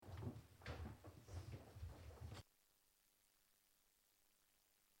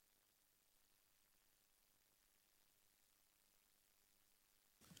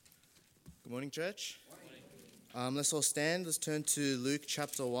Good morning, church. Let's all stand. Let's turn to Luke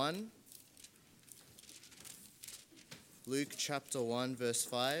chapter 1. Luke chapter 1, verse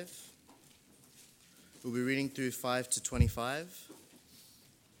 5. We'll be reading through 5 to 25.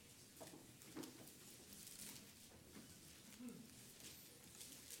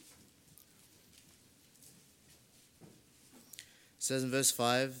 It says in verse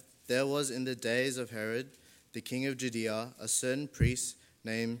 5, "There was in the days of Herod, the king of Judea, a certain priest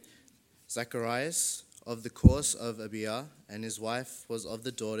named Zacharias of the course of Abia, and his wife was of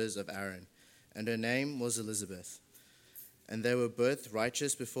the daughters of Aaron, and her name was Elizabeth. And they were both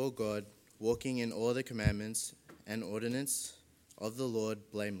righteous before God, walking in all the commandments and ordinances of the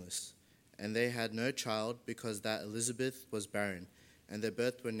Lord blameless. And they had no child, because that Elizabeth was barren, and they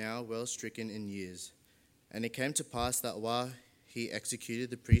both were now well stricken in years. And it came to pass that while he executed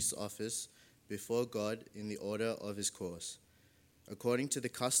the priest's office before God in the order of his course, according to the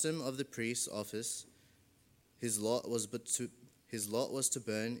custom of the priest's office, his lot was to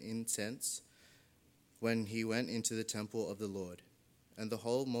burn incense when he went into the temple of the Lord. And the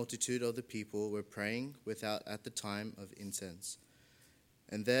whole multitude of the people were praying without at the time of incense.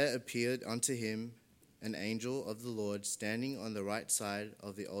 And there appeared unto him an angel of the Lord standing on the right side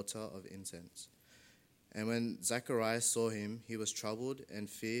of the altar of incense. And when Zacharias saw him, he was troubled, and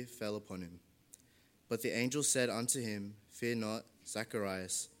fear fell upon him. But the angel said unto him, Fear not,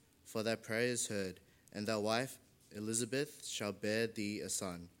 Zacharias, for thy prayer is heard, and thy wife Elizabeth shall bear thee a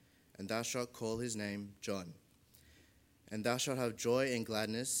son, and thou shalt call his name John. And thou shalt have joy and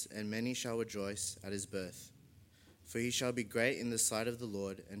gladness, and many shall rejoice at his birth. For he shall be great in the sight of the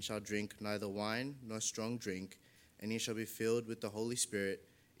Lord, and shall drink neither wine nor strong drink, and he shall be filled with the Holy Spirit,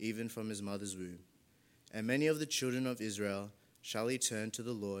 even from his mother's womb. And many of the children of Israel shall he turn to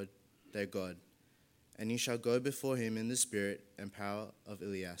the Lord their God. And he shall go before him in the spirit and power of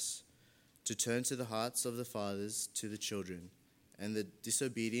Elias, to turn to the hearts of the fathers to the children, and the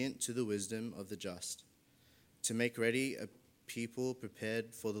disobedient to the wisdom of the just, to make ready a people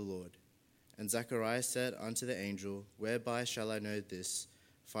prepared for the Lord. And Zacharias said unto the angel, Whereby shall I know this?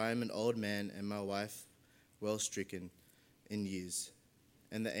 For I am an old man, and my wife well stricken in years.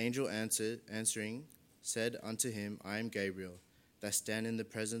 And the angel answering said unto him, I am Gabriel, that stand in the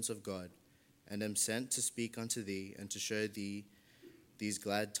presence of God, and am sent to speak unto thee, and to show thee these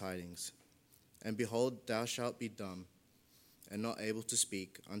glad tidings. And behold, thou shalt be dumb, and not able to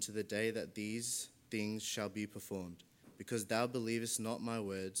speak, unto the day that these things shall be performed, because thou believest not my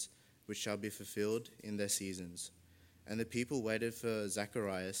words, which shall be fulfilled in their seasons. And the people waited for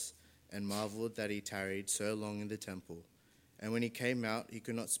Zacharias, and marveled that he tarried so long in the temple. And when he came out, he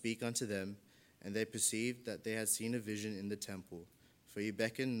could not speak unto them, and they perceived that they had seen a vision in the temple. For he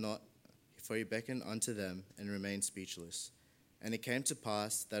beckoned unto them, and remained speechless. And it came to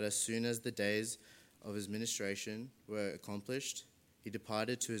pass that as soon as the days of his ministration were accomplished, he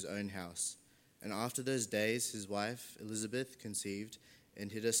departed to his own house. And after those days his wife Elizabeth conceived,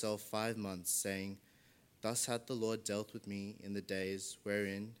 and hid herself 5 months, saying, Thus hath the Lord dealt with me in the days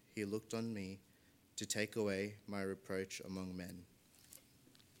wherein he looked on me, to take away my reproach among men.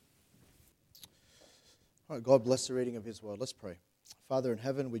 All right, God bless the reading of his word. Let's pray. Father in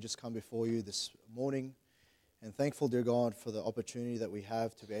heaven, we just come before you this morning, and thankful, dear God, for the opportunity that we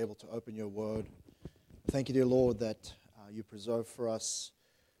have to be able to open your word. Thank you, dear Lord, that you preserve for us,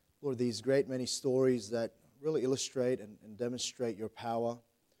 Lord, these great many stories that really illustrate and demonstrate your power.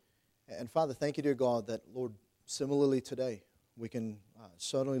 And Father, thank you, dear God, that, Lord, similarly today, we can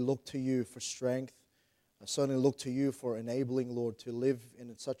certainly look to you for strength, certainly look to you for enabling, Lord, to live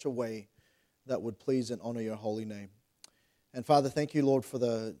in such a way that would please and honor your holy name. And Father, thank you, Lord, for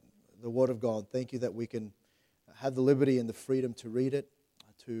the word of God. Thank you that we can have the liberty and the freedom to read it,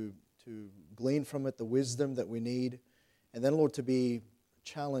 to glean from it the wisdom that we need, and then, Lord, to be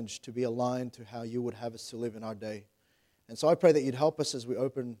challenged, to be aligned to how you would have us to live in our day. And so I pray that you'd help us as we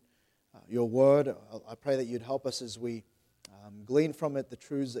open your word. I pray that you'd help us as we glean from it the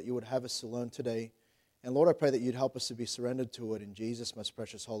truths that you would have us to learn today. And Lord, I pray that you'd help us to be surrendered to it in Jesus' most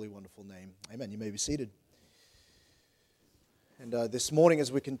precious, holy, wonderful name. Amen. You may be seated. And this morning,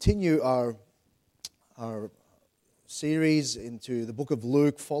 as we continue our series into the book of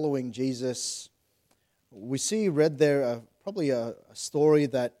Luke, following Jesus, we see read there probably a story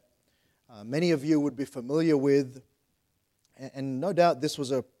that many of you would be familiar with. And no doubt this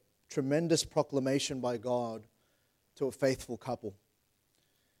was a tremendous proclamation by God to a faithful couple.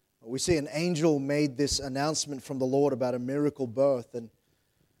 We see an angel made this announcement from the Lord about a miracle birth. And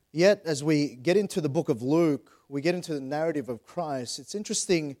yet, as we get into the book of Luke, we get into the narrative of Christ. It's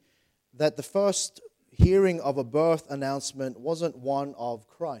interesting that the first hearing of a birth announcement wasn't one of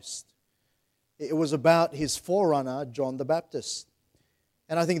Christ. It was about his forerunner, John the Baptist.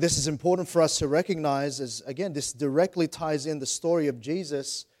 And I think this is important for us to recognize as, again, this directly ties in the story of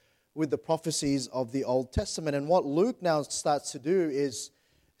Jesus with the prophecies of the Old Testament. And what Luke now starts to do is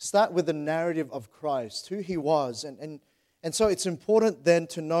start with the narrative of Christ, who he was. And so it's important then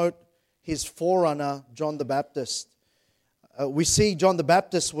to note his forerunner, John the Baptist. We see John the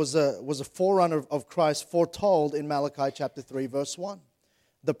Baptist was a forerunner of Christ, foretold in Malachi chapter 3, verse 1.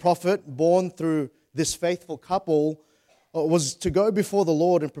 The prophet, born through this faithful couple, was to go before the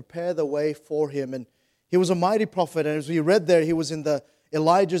Lord and prepare the way for him. And he was a mighty prophet, and as we read there, he was in the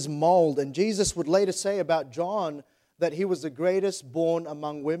Elijah's mold. And Jesus would later say about John that he was the greatest born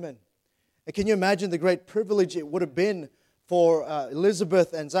among women. And can you imagine the great privilege it would have been for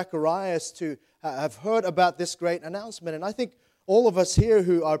Elizabeth and Zacharias to have heard about this great announcement? And I think all of us here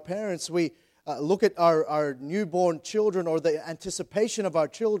who are parents, we look at our newborn children or the anticipation of our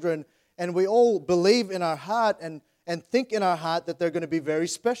children, and we all believe in our heart and think in our heart that they're going to be very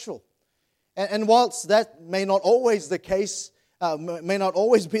special. And whilst that may not always be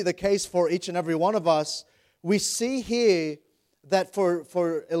the case for each and every one of us, we see here that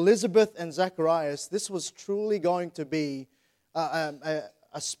for Elizabeth and Zacharias, this was truly going to be a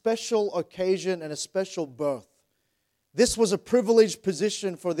special occasion and a special birth. This was a privileged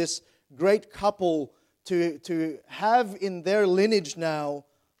position for this great couple to have in their lineage now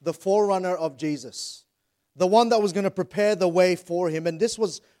the forerunner of Jesus, the one that was going to prepare the way for him. And this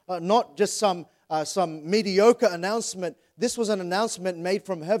was not just some mediocre announcement. This was an announcement made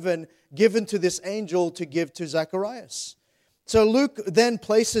from heaven, given to this angel to give to Zacharias. So Luke then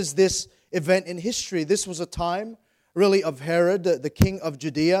places this event in history. This was a time really of Herod, the king of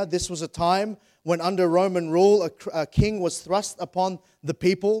Judea. This was a time when under Roman rule a king was thrust upon the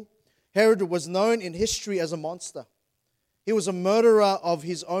people. Herod was known in history as a monster. He was a murderer of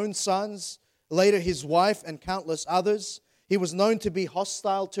his own sons, later his wife and countless others. He was known to be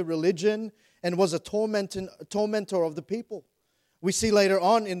hostile to religion and was a tormentor of the people. We see later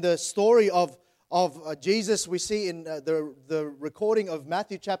on in the story of Jesus, we see in the recording of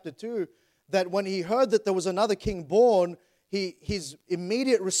Matthew chapter 2, that when he heard that there was another king born, his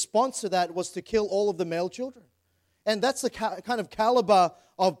immediate response to that was to kill all of the male children. And that's the kind of caliber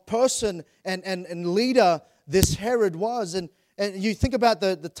of person and leader this Herod was. And you think about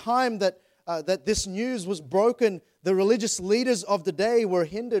the time that this news was broken, the religious leaders of the day were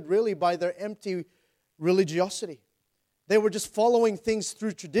hindered really by their empty religiosity. They were just following things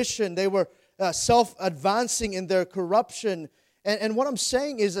through tradition. They were self-advancing in their corruption. And what I'm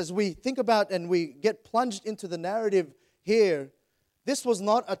saying is, as we think about and we get plunged into the narrative here, this was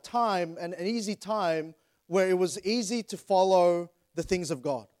not a time, an easy time, where it was easy to follow the things of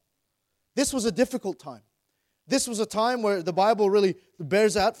God. This was a difficult time. This was a time where the Bible really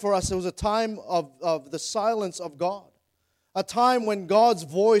bears out for us. It was a time of the silence of God. A time when God's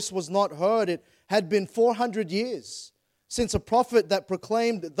voice was not heard. It had been 400 years since a prophet that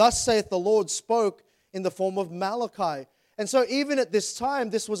proclaimed, "Thus saith the Lord," spoke in the form of Malachi. And so even at this time,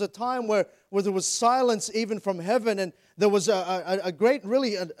 this was a time where there was silence even from heaven, and there was a great,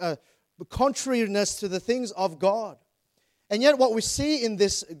 really, a contrariness to the things of God. And yet what we see in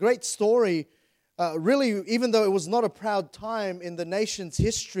this great story, really, even though it was not a proud time in the nation's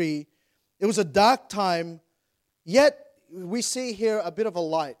history, it was a dark time, yet we see here a bit of a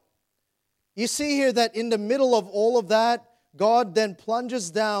light. You see here that in the middle of all of that, God then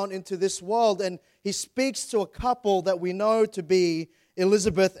plunges down into this world and He speaks to a couple that we know to be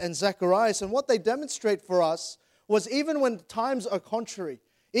Elizabeth and Zacharias. And what they demonstrate for us was even when times are contrary,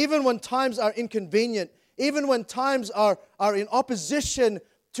 even when times are inconvenient, even when times are in opposition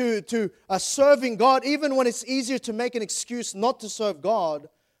to serving God, even when it's easier to make an excuse not to serve God,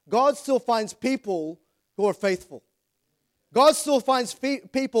 God still finds people who are faithful. God still finds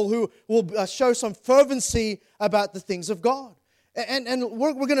people who will show some fervency about the things of God. And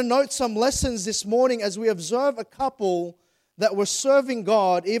we're going to note some lessons this morning as we observe a couple that were serving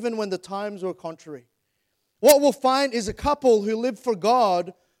God even when the times were contrary. What we'll find is a couple who lived for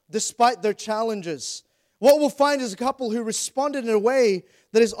God despite their challenges. What we'll find is a couple who responded in a way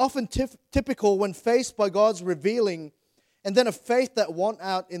that is often typical when faced by God's revealing, and then a faith that won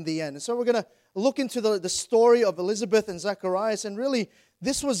out in the end. And so we're going to look into the story of Elizabeth and Zacharias, and really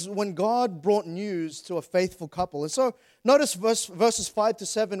this was when God brought news to a faithful couple. And so notice verses 5 to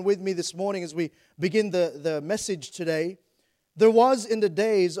 7 with me this morning as we begin the message today. There was in the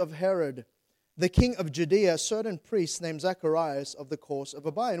days of Herod the king of Judea a certain priest named Zacharias of the course of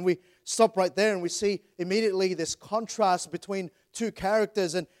Abiah. And we stop right there and we see immediately this contrast between two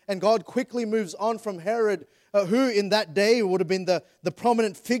characters. And God quickly moves on from Herod, who in that day would have been the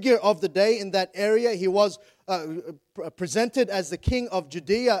prominent figure of the day in that area. He was presented as the king of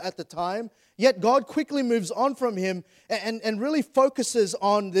Judea at the time. Yet God quickly moves on from him and really focuses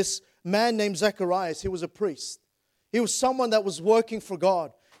on this man named Zacharias. He was a priest. He was someone that was working for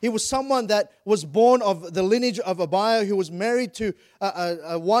God. He was someone that was born of the lineage of Abiah, who was married to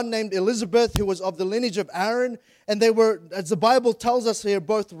one named Elizabeth, who was of the lineage of Aaron. And they were, as the Bible tells us here,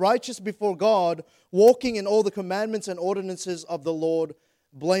 both righteous before God, walking in all the commandments and ordinances of the Lord,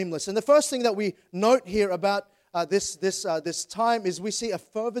 blameless. And the first thing that we note here about this time is we see a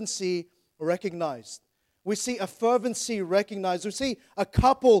fervency recognized. We see a fervency recognized. We see a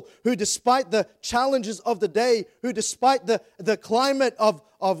couple who, despite the challenges of the day, who despite the climate of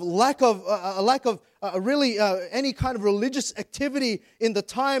lack of really any kind of religious activity in the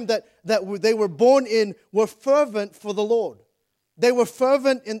time that they were born in, were fervent for the Lord. They were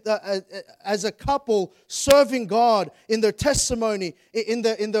fervent as a couple, serving God in their testimony, in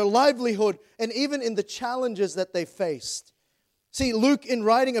their livelihood, and even in the challenges that they faced. See, Luke, in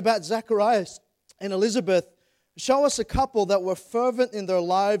writing about Zacharias and Elizabeth, show us a couple that were fervent in their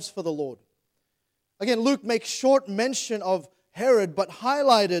lives for the Lord. Again, Luke makes short mention of Herod, but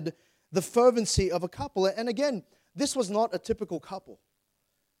highlighted the fervency of a couple. And again, this was not a typical couple.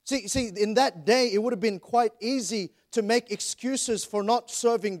 See, in that day, it would have been quite easy to make excuses for not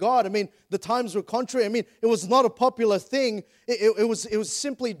serving God. I mean, the times were contrary. I mean, it was not a popular thing. It was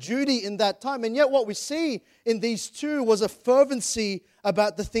simply duty in that time. And yet what we see in these two was a fervency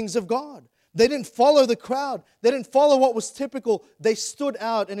about the things of God. They didn't follow the crowd. They didn't follow what was typical. They stood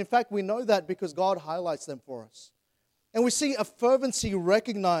out. And in fact, we know that because God highlights them for us. And we see a fervency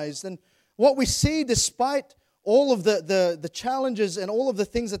recognized. And what we see, despite all of the challenges and all of the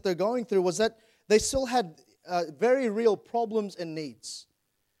things that they're going through, was that they still had very real problems and needs.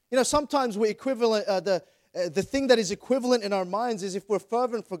 You know, sometimes we equivalent, the thing that is equivalent in our minds is if we're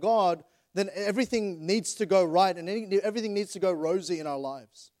fervent for God, then everything needs to go right and everything needs to go rosy in our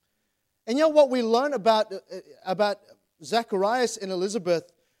lives. And you know what we learn about Zacharias and Elizabeth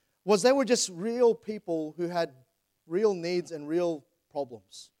was they were just real people who had real needs and real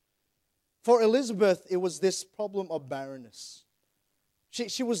problems. For Elizabeth, it was this problem of barrenness.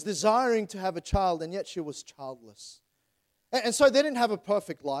 She was desiring to have a child, and yet she was childless. And so they didn't have a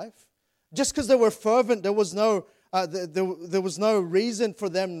perfect life. Just because they were fervent, there was no reason for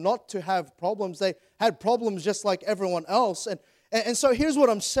them not to have problems. They had problems just like everyone else. And so here's what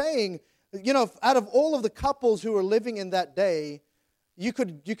I'm saying. You know, out of all of the couples who were living in that day, you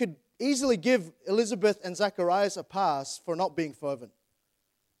could easily give Elizabeth and Zacharias a pass for not being fervent.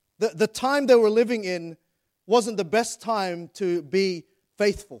 The time they were living in wasn't the best time to be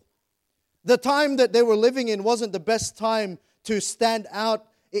faithful. The time that they were living in wasn't the best time to stand out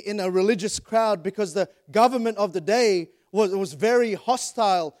in a religious crowd because the government of the day was very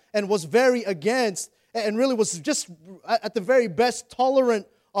hostile and was very against and really was just at the very best tolerant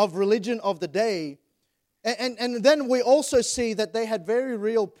of religion of the day. And then we also see that they had very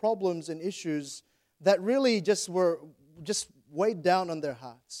real problems and issues that really just weighed down on their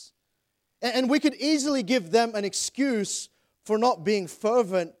hearts. And we could easily give them an excuse for not being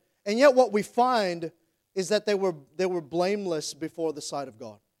fervent, and yet what we find is that they were blameless before the sight of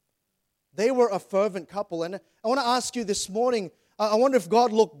God. They were a fervent couple. And I want to ask you this morning, I wonder if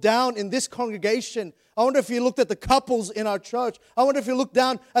God looked down in this congregation. I wonder if He looked at the couples in our church. I wonder if He looked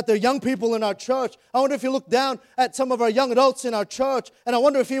down at the young people in our church. I wonder if He looked down at some of our young adults in our church. And I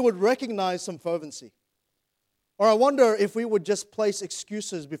wonder if He would recognize some fervency. Or I wonder if we would just place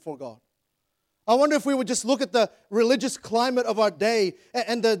excuses before God. I wonder if we would just look at the religious climate of our day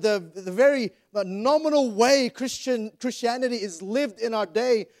and the very nominal way Christianity is lived in our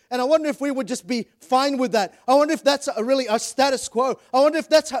day. And I wonder if we would just be fine with that. I wonder if that's really our status quo. I wonder if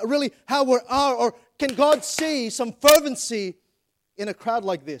that's really how we are. Or can God see some fervency in a crowd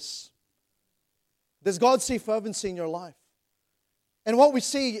like this? Does God see fervency in your life? And what we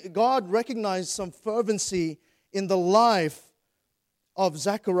see, God recognized some fervency in the life of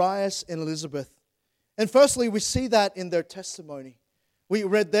Zacharias and Elizabeth. And firstly, we see that in their testimony. We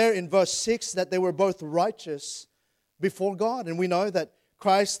read there in verse 6 that they were both righteous before God. And we know that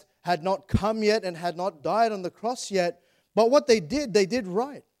Christ had not come yet and had not died on the cross yet. But what they did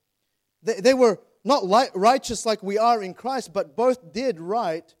right. They were not righteous like we are in Christ, but both did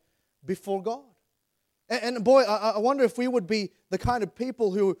right before God. And boy, I wonder if we would be the kind of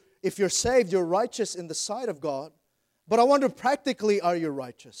people who, if you're saved, you're righteous in the sight of God. But I wonder, practically, are you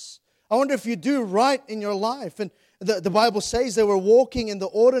righteous? I wonder if you do right in your life. And the Bible says they were walking in the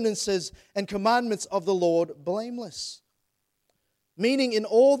ordinances and commandments of the Lord blameless. Meaning in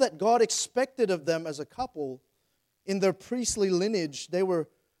all that God expected of them as a couple, in their priestly lineage, they were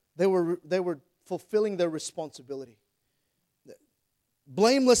fulfilling their responsibility.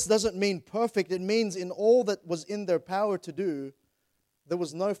 Blameless doesn't mean perfect. It means in all that was in their power to do, there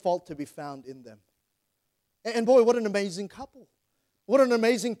was no fault to be found in them. And boy, what an amazing couple. What an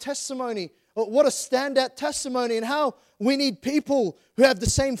amazing testimony. What a standout testimony, and how we need people who have the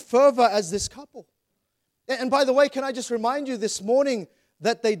same fervor as this couple. And by the way, can I just remind you this morning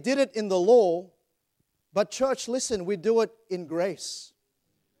that they did it in the law, but church, listen, we do it in grace.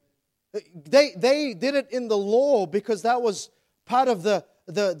 They did it in the law because that was part of the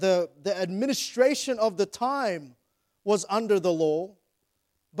administration of the time was under the law.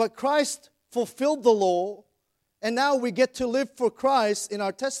 But Christ fulfilled the law, and now we get to live for Christ in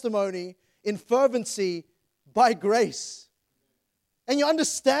our testimony in fervency by grace. And you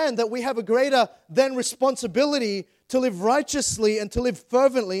understand that we have a greater than responsibility to live righteously and to live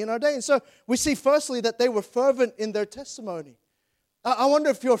fervently in our day. And so we see firstly that they were fervent in their testimony. I wonder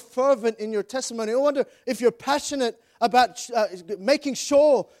if you're fervent in your testimony. I wonder if you're passionate about making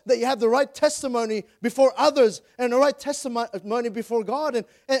sure that you have the right testimony before others and the right testimony before God.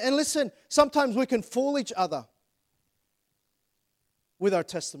 And listen, sometimes we can fool each other with our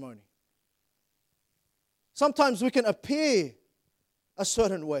testimony. Sometimes we can appear a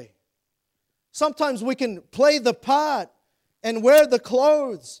certain way. Sometimes we can play the part and wear the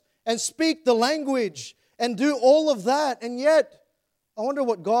clothes and speak the language and do all of that. And yet, I wonder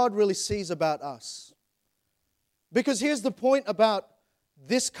what God really sees about us. Because here's the point about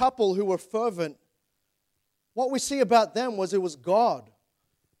this couple who were fervent. What we see about them was it was God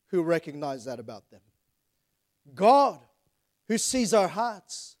who recognized that about them. God who sees our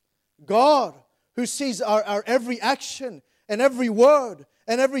hearts. God who sees our every action and every word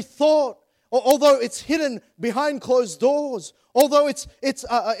and every thought. Although it's hidden behind closed doors, although it's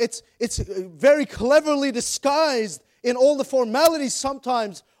very cleverly disguised in all the formalities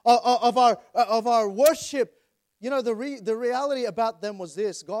sometimes of our worship, you know, the reality about them was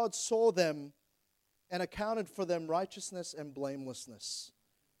this: God saw them and accounted for them righteousness and blamelessness.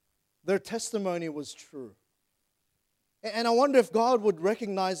 Their testimony was true. And I wonder if God would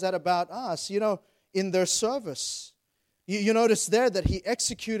recognize that about us, you know, in their service. You notice there that He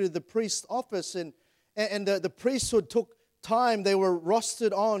executed the priest's office, and the priesthood took time. They were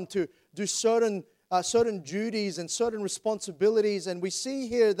rostered on to do certain duties and certain responsibilities. And we see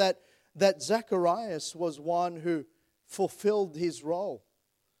here that Zacharias was one who fulfilled his role.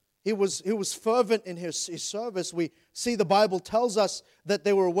 He was fervent in his service. We see the Bible tells us that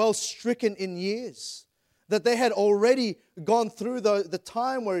they were well stricken in years, that they had already gone through the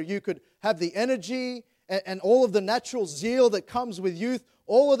time where you could have the energy and all of the natural zeal that comes with youth.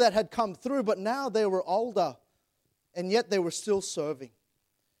 All of that had come through, but now they were older, and yet they were still serving.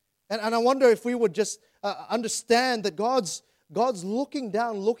 And I wonder if we would just understand that God's looking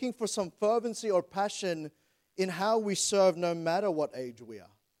down, looking for some fervency or passion in how we serve, no matter what age we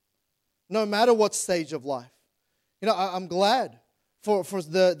are, no matter what stage of life. You know, I'm glad for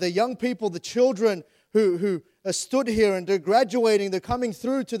the young people, the children who stood here and they're graduating, they're coming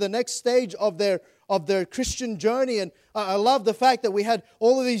through to the next stage of their Christian journey. And I love the fact that we had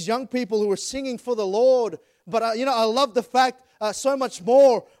all of these young people who were singing for the Lord. But I love the fact so much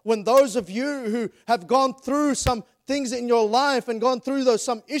more when those of you who have gone through some things in your life and gone through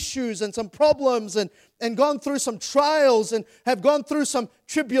some issues and some problems and gone through some trials and have gone through some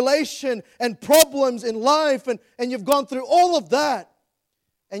tribulation and problems in life, and you've gone through all of that,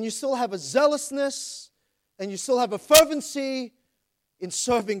 and you still have a zealousness and you still have a fervency in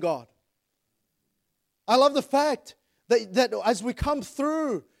serving God. I love the fact that as we come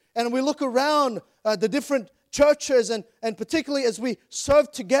through and we look around the different churches and particularly as we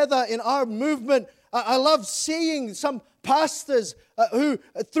serve together in our movement, I love seeing some pastors who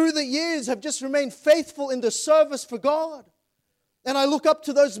through the years have just remained faithful in the service for God. And I look up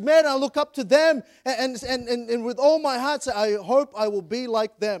to those men, I look up to them, and with all my heart, I hope I will be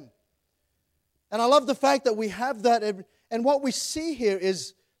like them. And I love the fact that we have that. And what we see here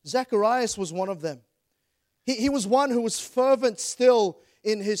is Zacharias was one of them. He was one who was fervent still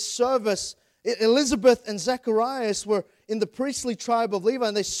in his service. Elizabeth and Zacharias were in the priestly tribe of Levi,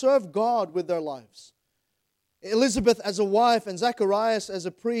 and they served God with their lives. Elizabeth as a wife and Zacharias as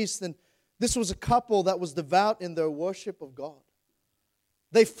a priest, and this was a couple that was devout in their worship of God.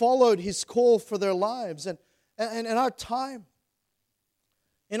 They followed His call for their lives. And in our time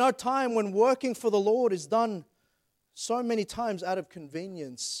when working for the Lord is done so many times out of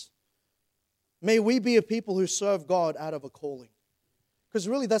convenience, May we be a people who serve God out of a calling. Because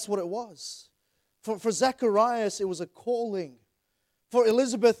really that's what it was. For Zacharias, it was a calling. For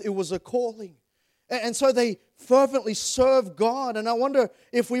Elizabeth, it was a calling. And so they fervently served God. And I wonder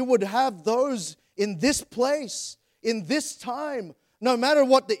if we would have those in this place, in this time, no matter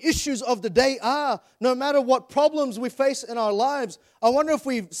what the issues of the day are, no matter what problems we face in our lives. I wonder if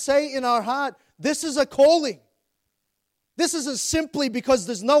we say in our heart, this is a calling. This isn't simply because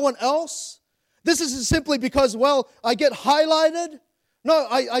there's no one else. This isn't simply because, well, I get highlighted. No,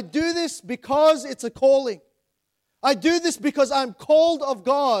 I do this because it's a calling. I do this because I'm called of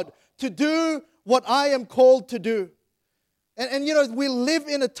God to do what I am called to do. And we live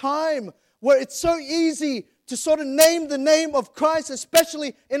in a time where it's so easy to sort of name the name of Christ,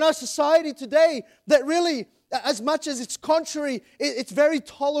 especially in our society today, that really, as much as it's contrary, it's very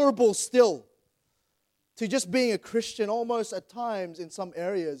tolerable still to just being a Christian. Almost at times in some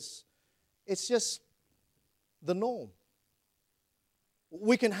areas, it's just the norm.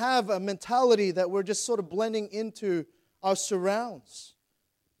 We can have a mentality that we're just sort of blending into our surrounds.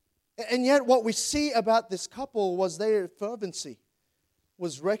 And yet what we see about this couple was their fervency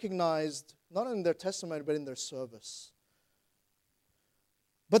was recognized not only in their testimony but in their service.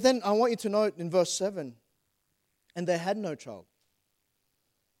 But then I want you to note in verse 7, and they had no child,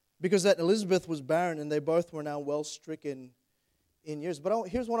 because that Elizabeth was barren and they both were now well stricken in years. But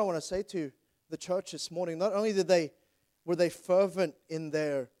here's what I want to say to the church this morning. Not only were they fervent in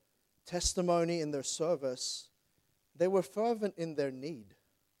their testimony, in their service, they were fervent in their need.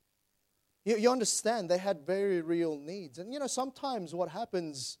 You understand, they had very real needs. And sometimes what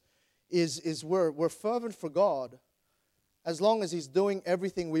happens is we're fervent for God as long as He's doing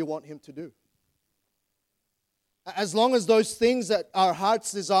everything we want Him to do. As long as those things that our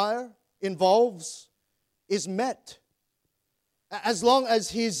heart's desire involves is met. As long as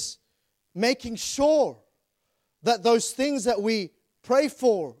He's making sure that those things that we pray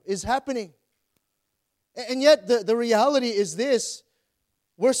for is happening. And yet the reality is this: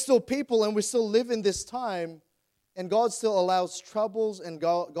 we're still people and we still live in this time, and God still allows troubles and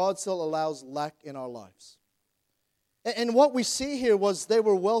God still allows lack in our lives. And what we see here was they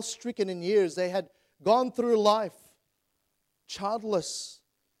were well stricken in years. They had gone through life childless,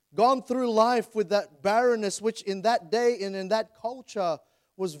 gone through life with that barrenness, which in that day and in that culture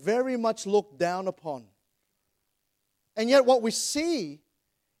was very much looked down upon. And yet what we see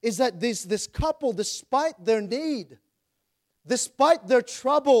is that this couple, despite their need, despite their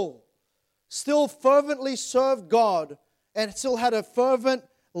trouble, still fervently served God and still had a fervent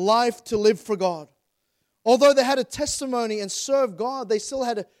life to live for God. Although they had a testimony and served God, they still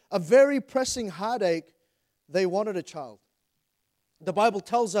had a very pressing heartache. They wanted a child. The Bible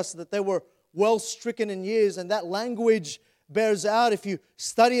tells us that they were well stricken in years, and that language bears out, if you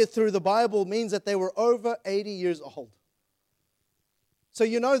study it through the Bible, means that they were over 80 years old. So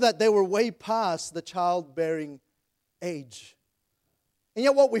you know that they were way past the childbearing age. And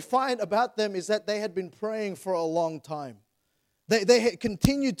yet what we find about them is that they had been praying for a long time. They had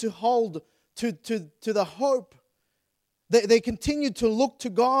continued to hold to the hope. They continued to look to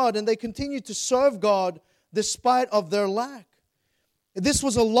God, and they continued to serve God despite of their lack. This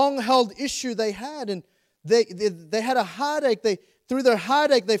was a long-held issue they had, and they had a heartache. Through their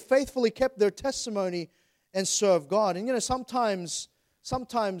heartache, they faithfully kept their testimony and served God. And sometimes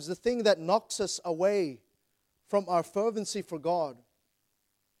the thing that knocks us away from our fervency for God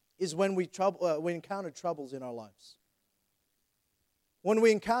is when we encounter troubles in our lives. When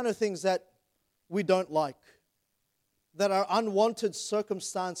we encounter things that we don't like, that are unwanted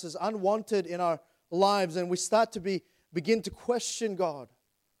circumstances, unwanted in our lives, and we start to begin to question God.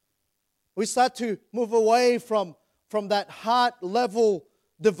 We start to move away from that heart-level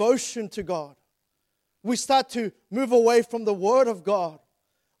devotion to God. We start to move away from the Word of God.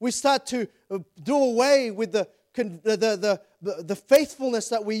 We start to do away with the faithfulness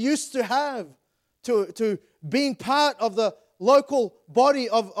that we used to have to being part of the local body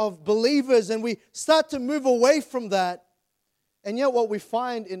of believers, and we start to move away from that. And yet what we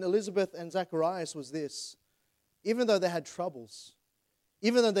find in Elizabeth and Zacharias was this: even though they had troubles,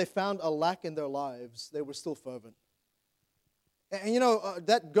 even though they found a lack in their lives, they were still fervent. And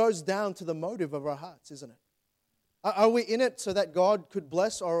that goes down to the motive of our hearts, isn't it? Are we in it so that God could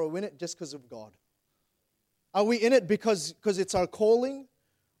bless, or are we in it just because of God? Are we in it because it's our calling,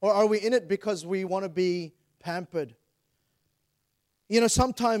 or are we in it because we want to be pampered?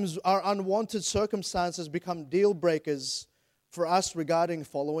 Sometimes our unwanted circumstances become deal breakers for us regarding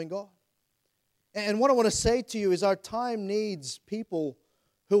following God. And what I want to say to you is our time needs people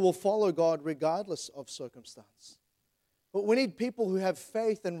who will follow God regardless of circumstance. But we need people who have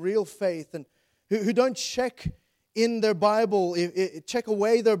faith and real faith. And who don't check in their Bible, check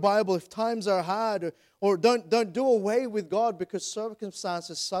away their Bible if times are hard, or don't do away with God because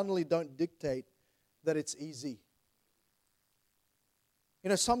circumstances suddenly don't dictate that it's easy.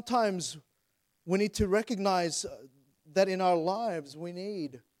 Sometimes we need to recognize that in our lives we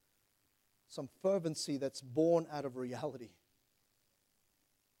need some fervency that's born out of reality.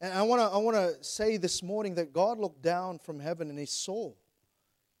 And I want to say this morning that God looked down from heaven and He saw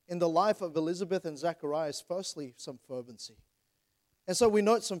in the life of Elizabeth and Zacharias, firstly, some fervency. And so we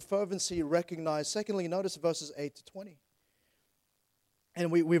note some fervency recognized. Secondly, notice verses 8 to 20.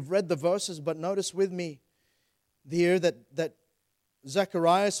 And we've read the verses, but notice with me here that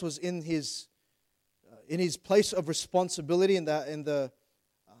Zacharias was in his place of responsibility in the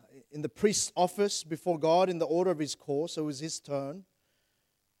priest's office before God in the order of his course. So it was his turn.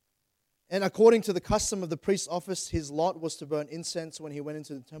 And according to the custom of the priest's office, his lot was to burn incense when he went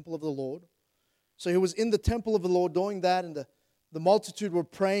into the temple of the Lord. So he was in the temple of the Lord doing that, and the multitude were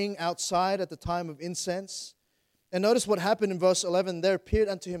praying outside at the time of incense. And notice what happened in verse 11. There appeared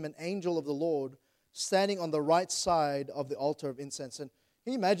unto him an angel of the Lord standing on the right side of the altar of incense. And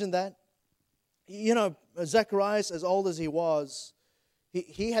can you imagine that? Zacharias, as old as he was,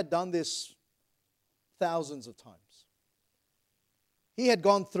 he had done this thousands of times. He had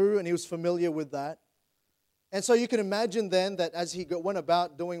gone through and he was familiar with that. And so you can imagine then that as he went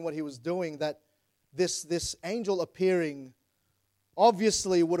about doing what he was doing, that this angel appearing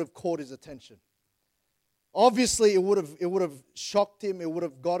obviously would have caught his attention. Obviously it would have shocked him, it would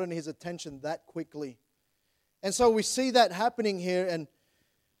have gotten his attention that quickly. And so we see that happening here in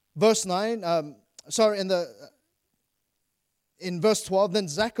verse 9, in verse 12, then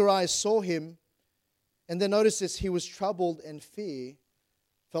Zacharias saw him, and then notice this, he was troubled and fear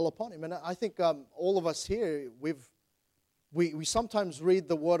fell upon him. And I think all of us here, we sometimes read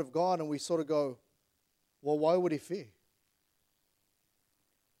the Word of God and we sort of go, well, why would he fear?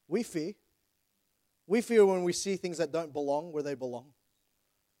 We fear. We fear when we see things that don't belong where they belong.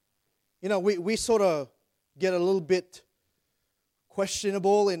 We sort of get a little bit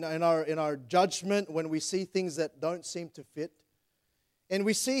questionable in our judgment when we see things that don't seem to fit. And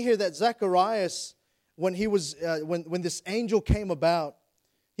we see here that Zacharias, when when this angel came about,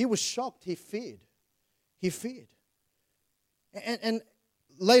 he was shocked. He feared. He feared. And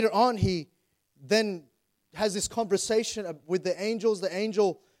later on, he then has this conversation with the angels. The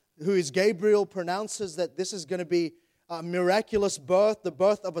angel, who is Gabriel, pronounces that this is going to be a miraculous birth, the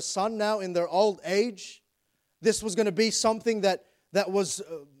birth of a son now in their old age. This was going to be something that was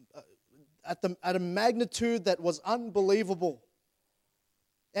at a magnitude that was unbelievable.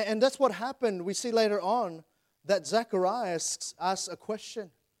 And that's what happened. We see later on that Zacharias asks a question.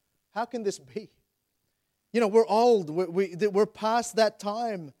 How can this be? We're old. We're past that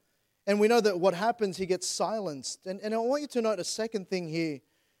time. And we know that what happens, he gets silenced. And I want you to note a second thing here.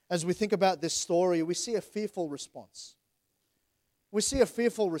 As we think about this story, we see a fearful response. We see a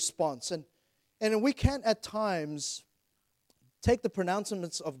fearful response. And we can at times take the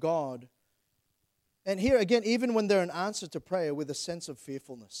pronouncements of God, and here again, even when they're an answer to prayer, with a sense of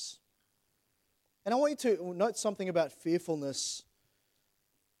fearfulness. And I want you to note something about fearfulness.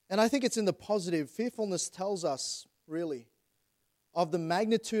 And I think it's in the positive. Fearfulness tells us, really, of the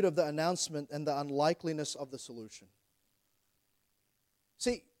magnitude of the announcement and the unlikeliness of the solution.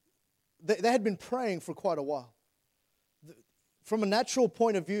 See, they had been praying for quite a while. From a natural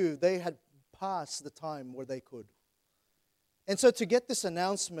point of view, they had passed the time where they could. And so to get this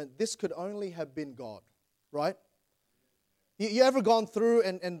announcement, this could only have been God, right? You ever gone through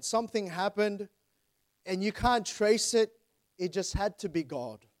and something happened and you can't trace it? It just had to be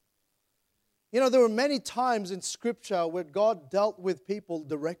God. There were many times in Scripture where God dealt with people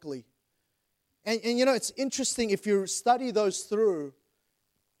directly. And it's interesting, if you study those through,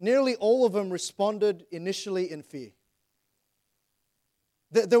 nearly all of them responded initially in fear.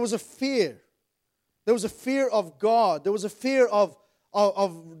 There was a fear. There was a fear of God. There was a fear of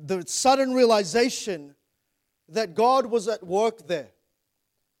the sudden realization that God was at work there.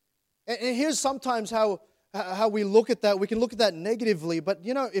 And here's sometimes how we look at that. We can look at that negatively, but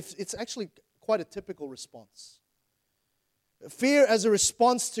if it's actually quite a typical response. Fear as a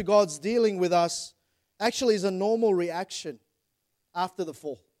response to God's dealing with us actually is a normal reaction after the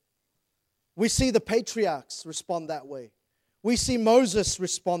fall. We see the patriarchs respond that way. We see Moses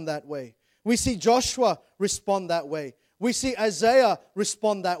respond that way. We see Joshua respond that way. We see Isaiah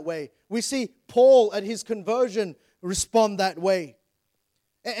respond that way. We see Paul at his conversion respond that way.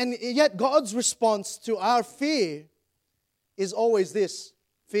 And yet God's response to our fear is always this: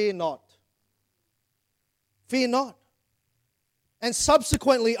 fear not. Fear not. And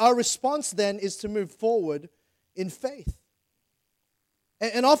subsequently, our response then is to move forward in faith.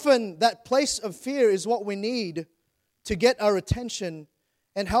 And often that place of fear is what we need to get our attention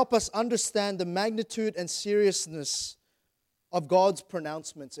and help us understand the magnitude and seriousness of God's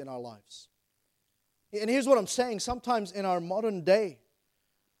pronouncements in our lives. And here's what I'm saying. Sometimes in our modern day,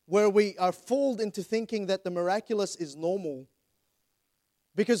 where we are fooled into thinking that the miraculous is normal,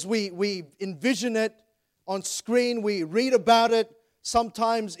 because we envision it on screen, we read about it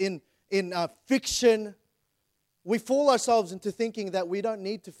sometimes in fiction, we fool ourselves into thinking that we don't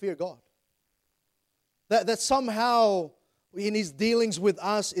need to fear God. That somehow in His dealings with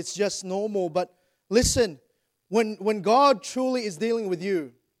us, it's just normal. But listen, when God truly is dealing with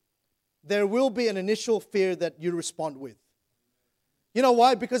you, there will be an initial fear that you respond with. You know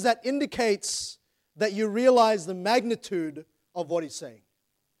why? Because that indicates that you realize the magnitude of what He's saying.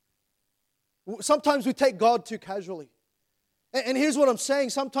 Sometimes we take God too casually. And here's what I'm saying.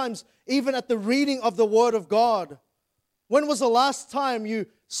 Sometimes even at the reading of the Word of God, when was the last time you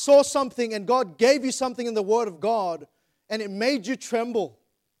saw something and God gave you something in the Word of God and it made you tremble?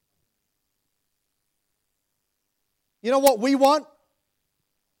 You know what we want?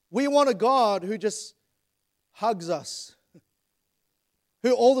 We want a God who just hugs us,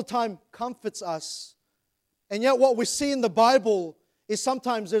 who all the time comforts us. And yet what we see in the Bible is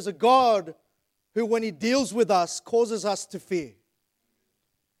sometimes there's a God who, when He deals with us, causes us to fear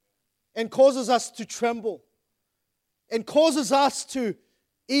and causes us to tremble and causes us to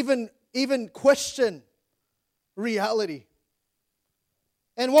even question reality.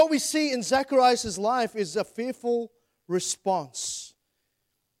 And what we see in Zacharias' life is a fearful response.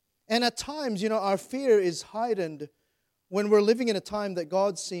 And at times, our fear is heightened when we're living in a time that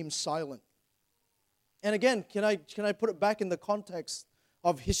God seems silent. And again, can I put it back in the context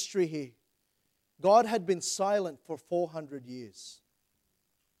of history here? God had been silent for 400 years.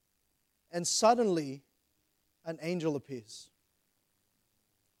 And suddenly, an angel appears.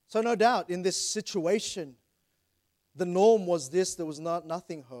 So no doubt, in this situation, the norm was this: there was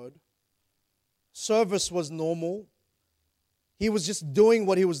nothing heard. Service was normal. He was just doing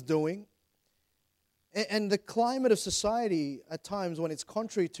what he was doing. And the climate of society at times, when it's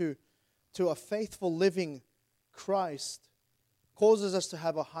contrary to a faithful living Christ, causes us to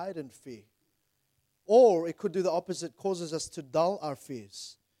have a heightened fear. Or it could do the opposite, causes us to dull our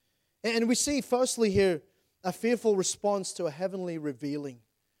fears. And we see firstly here a fearful response to a heavenly revealing.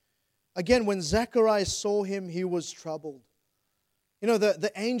 Again, when Zacharias saw him, he was troubled.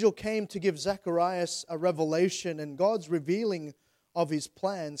 The angel came to give Zacharias a revelation, and God's revealing of His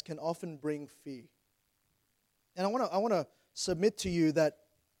plans can often bring fear. And I want to submit to you that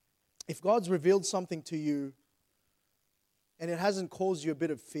if God's revealed something to you and it hasn't caused you a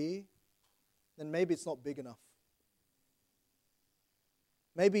bit of fear, then maybe it's not big enough.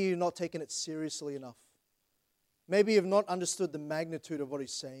 Maybe you're not taking it seriously enough. Maybe you've not understood the magnitude of what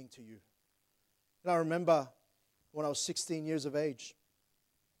He's saying to you. And I remember when I was 16 years of age,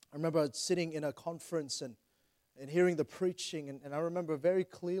 I remember sitting in a conference and hearing the preaching, and I remember very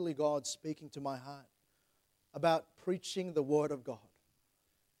clearly God speaking to my heart about preaching the Word of God.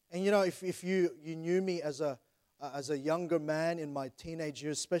 And if you knew me as a younger man in my teenage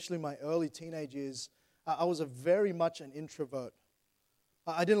years, especially my early teenage years, I was very much an introvert.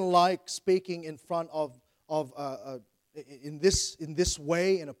 I didn't like speaking in front of in this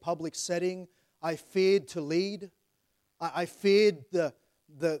way in a public setting. I feared to lead. I feared the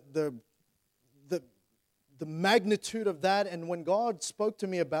magnitude of that. And when God spoke to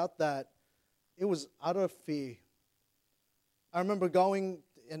me about that, it was utter fear. I remember going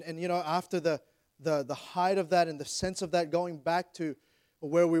and after the height of that and the sense of that, going back to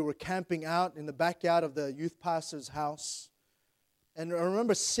where we were camping out in the backyard of the youth pastor's house. And I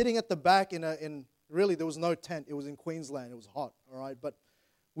remember sitting at the back in really there was no tent. It was in Queensland. It was hot, all right? But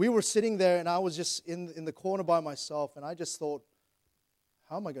we were sitting there, and I was just in the corner by myself, and I just thought,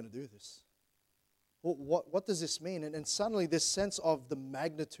 how am I going to do this? What does this mean? And suddenly this sense of the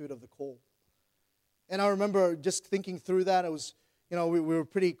magnitude of the call. And I remember just thinking through that. It was, we were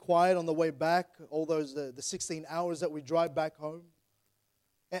pretty quiet on the way back, all those the 16 hours that we drive back home.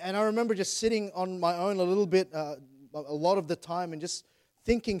 And I remember just sitting on my own a little bit, a lot of the time, and just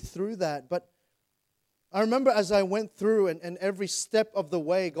thinking through that. But I remember as I went through and every step of the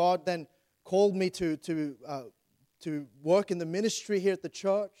way, God then called me to work in the ministry here at the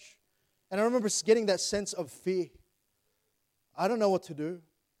church. And I remember getting that sense of fear. I don't know what to do.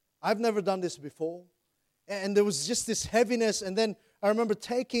 I've never done this before. And there was just this heaviness. And then I remember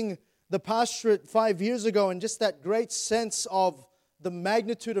taking the pastorate 5 years ago and just that great sense of the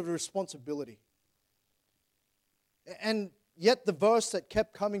magnitude of the responsibility. And, yet the verse that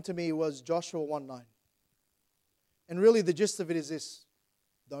kept coming to me was Joshua 1:9. And really the gist of it is this: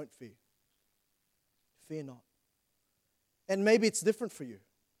 don't fear. Fear not. And maybe it's different for you.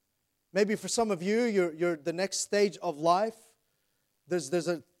 Maybe for some of you, you're the next stage of life. There's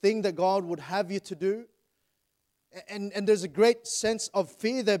a thing that God would have you to do. And there's a great sense of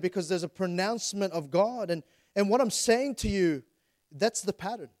fear there because there's a pronouncement of God. And what I'm saying to you, that's the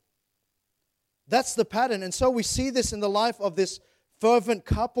pattern. That's the pattern. And so we see this in the life of this fervent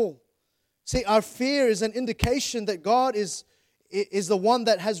couple. See, our fear is an indication that God is the one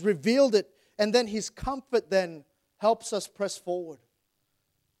that has revealed it. And then His comfort then helps us press forward.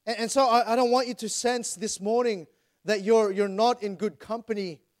 And so I don't want you to sense this morning that you're not in good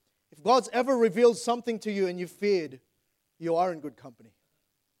company. If God's ever revealed something to you and you feared, you are in good company.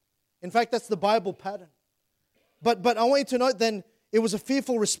 In fact, that's the Bible pattern. But I want you to note then, it was a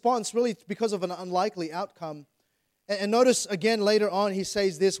fearful response, really because of an unlikely outcome. And notice again later on, he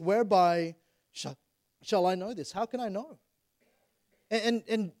says this: whereby shall I know this? How can I know?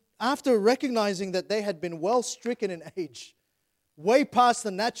 And after recognizing that they had been well stricken in age, way past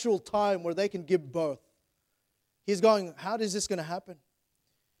the natural time where they can give birth, he's going, how is this going to happen?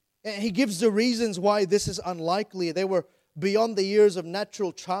 And he gives the reasons why this is unlikely. They were beyond the years of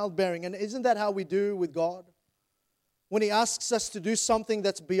natural childbearing. And isn't that how we do with God? When He asks us to do something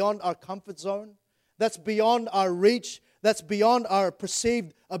that's beyond our comfort zone, that's beyond our reach, that's beyond our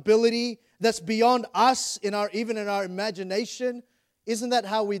perceived ability, that's beyond us, even in our imagination, isn't that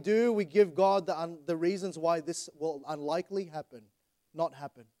how we do? We give God the reasons why this will unlikely happen, not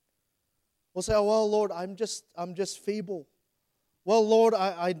happen. We'll say, oh, well, Lord, I'm just feeble. Well, Lord,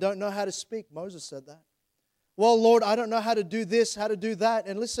 I don't know how to speak. Moses said that. Well, Lord, I don't know how to do this, how to do that.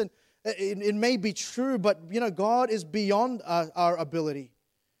 And listen, it may be true, but, God is beyond our ability.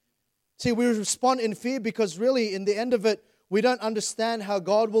 See, we respond in fear because really, in the end of it, we don't understand how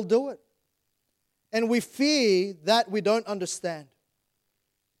God will do it. And we fear that we don't understand.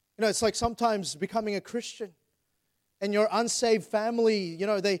 It's like sometimes becoming a Christian and your unsaved family,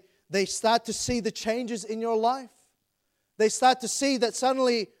 they start to see the changes in your life. They start to see that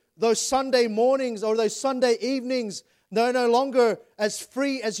suddenly those Sunday mornings or those Sunday evenings, they're no longer as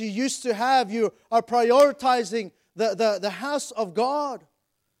free as you used to have. You are prioritizing the house of God.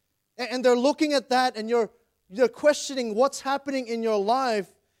 And they're looking at that and you're questioning what's happening in your life.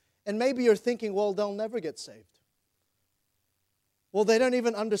 And maybe you're thinking, well, they'll never get saved. Well, they don't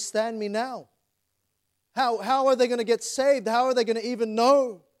even understand me now. How are they going to get saved? How are they going to even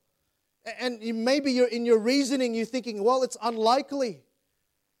know? And maybe you're in your reasoning, you're thinking, well, it's unlikely.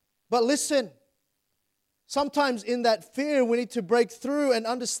 But listen, sometimes in that fear, we need to break through and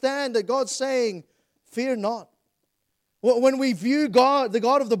understand that God's saying, fear not. When we view God, the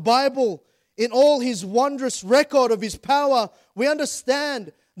God of the Bible, in all His wondrous record of His power, we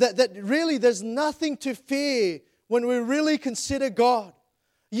understand that really there's nothing to fear when we really consider God.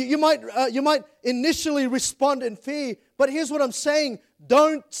 You might initially respond in fear, but here's what I'm saying.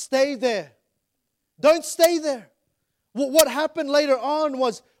 Don't stay there. Don't stay there. What happened later on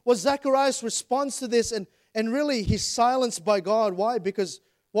was Zacharias' response to this, and really he's silenced by God. Why? Because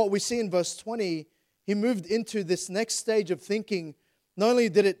what we see in verse 20, he moved into this next stage of thinking. Not only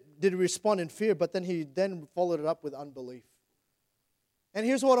did he respond in fear, but then he followed it up with unbelief. And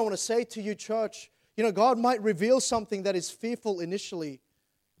here's what I want to say to you, church. God might reveal something that is fearful initially,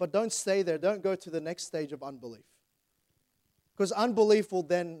 but don't stay there. Don't go to the next stage of unbelief. Because unbelief will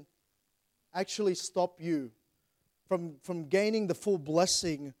then actually stop you from gaining the full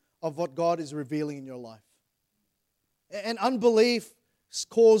blessing of what God is revealing in your life. And unbelief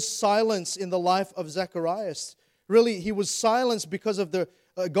caused silence in the life of Zacharias. Really, he was silenced because of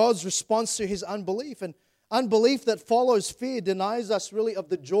God's response to his unbelief. And unbelief that follows fear denies us really of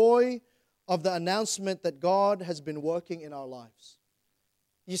the joy of the announcement that God has been working in our lives.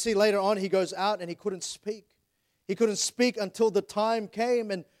 You see, later on, he goes out and he couldn't speak. He couldn't speak until the time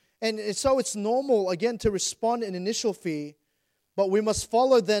came. And so it's normal, again, to respond in initial fear. But we must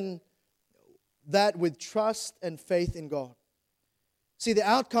follow then that with trust and faith in God. See, the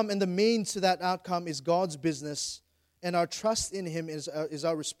outcome and the means to that outcome is God's business. And our trust in Him is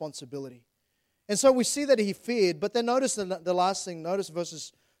our responsibility. And so we see that he feared. But then notice the last thing. Notice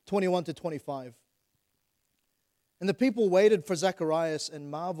verses 21 to 25. And the people waited for Zacharias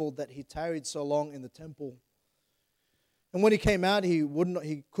and marveled that he tarried so long in the temple. And when he came out,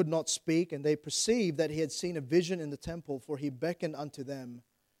 he could not speak, and they perceived that he had seen a vision in the temple, for he beckoned unto them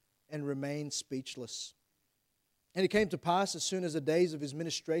and remained speechless. And it came to pass, as soon as the days of his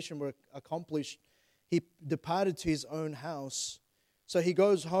ministration were accomplished, he departed to his own house. So he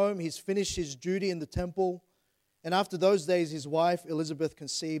goes home, he's finished his duty in the temple, And after those days, his wife Elizabeth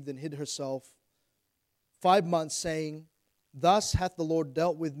conceived and hid herself 5 months, saying, Thus hath the Lord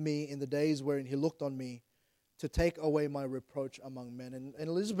dealt with me in the days wherein he looked on me to take away my reproach among men. And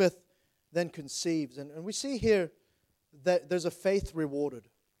Elizabeth then conceives. And we see here that there's a faith rewarded.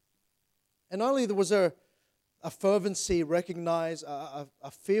 And not only was there a fervency recognized, a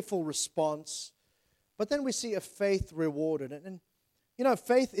fearful response, but then we see a faith rewarded. And you know,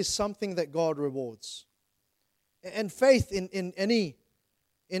 faith is something that God rewards. And faith in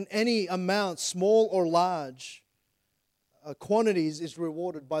any amount, small or large, quantities, is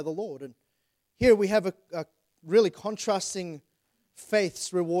rewarded by the Lord. And here we have a really contrasting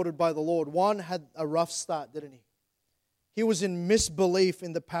faiths rewarded by the Lord. One had a rough start, didn't he? He was in misbelief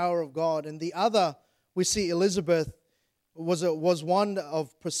in the power of God. And the other, we see Elizabeth, was one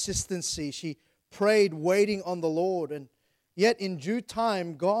of persistency. She prayed, waiting on the Lord. And yet in due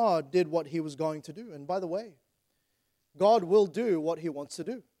time, God did what he was going to do. And by the way, God will do what he wants to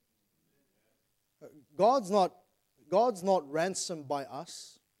do. God's not ransomed by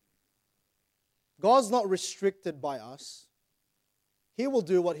us. God's not restricted by us. He will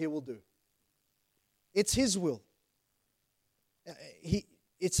do what he will do. It's his will.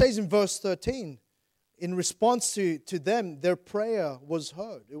 It says in verse 13, in response to them, their prayer was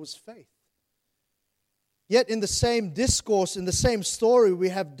heard. It was faith. Yet in the same discourse, in the same story, we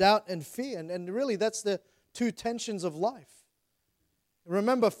have doubt and fear. And really that's the two tensions of life.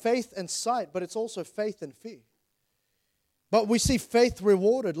 Remember, faith and sight, but it's also faith and fear. But we see faith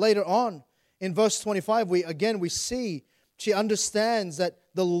rewarded. Later on, in verse 25, we see she understands that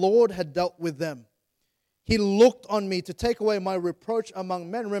the Lord had dealt with them. He looked on me to take away my reproach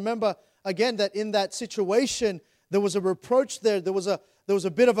among men. Remember, again, that in that situation, there was a reproach there. There was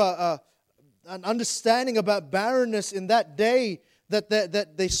a bit of an understanding about barrenness in that day,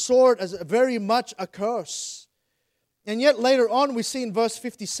 that they saw it as very much a curse. And yet later on, we see in verse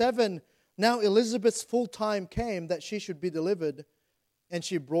 57, now Elizabeth's full time came that she should be delivered, and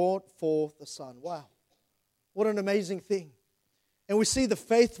she brought forth a son. Wow, what an amazing thing. And we see the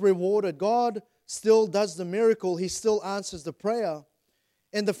faith rewarded. God still does the miracle. He still answers the prayer.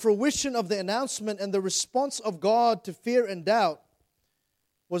 And the fruition of the announcement and the response of God to fear and doubt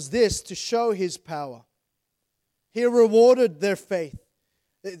was this, to show his power. He rewarded their faith.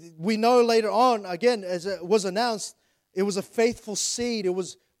 We know later on, again, as it was announced, it was a faithful seed. It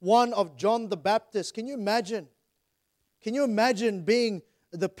was one of John the Baptist. Can you imagine? Can you imagine being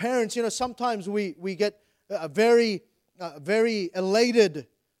the parents? You know, sometimes we get very elated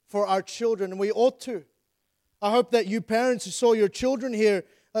for our children, and we ought to. I hope that you parents who saw your children here,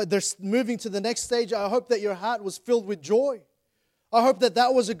 they're moving to the next stage. I hope that your heart was filled with joy. I hope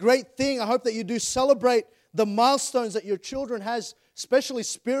that was a great thing. I hope that you do celebrate the milestones that your children has, especially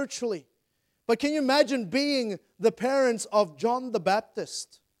spiritually. But can you imagine being the parents of John the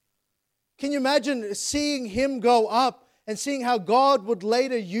Baptist? Can you imagine seeing him go up and seeing how God would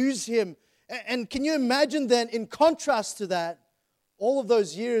later use him? And can you imagine then, in contrast to that, all of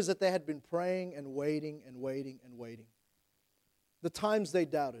those years that they had been praying and waiting and waiting and waiting. The times they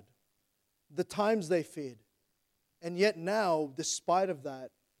doubted. The times they feared. And yet now, despite of that,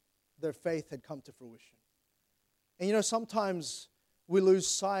 their faith had come to fruition. And you know, sometimes we lose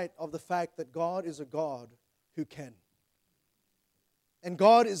sight of the fact that God is a God who can. And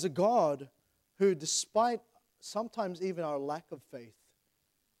God is a God who, despite sometimes even our lack of faith,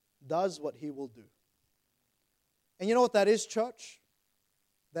 does what he will do. And you know what that is, church?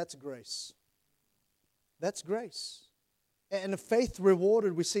 That's grace. That's grace. And the faith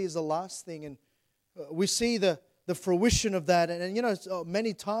rewarded, we see, is the last thing. And we see the fruition of that. And you know,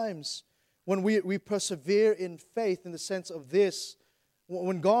 many times when we persevere in faith, in the sense of this,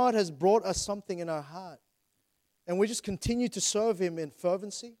 when God has brought us something in our heart, and we just continue to serve him in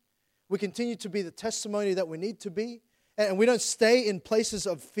fervency, we continue to be the testimony that we need to be, and we don't stay in places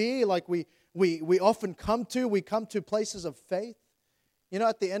of fear like we often come to. We come to places of faith. You know,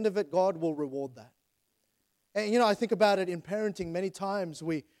 at the end of it, God will reward that. And you know, I think about it in parenting. Many times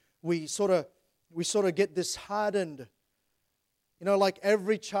we sort of get disheartened. You know, like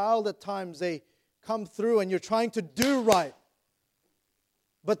every child at times, they come through and you're trying to do right,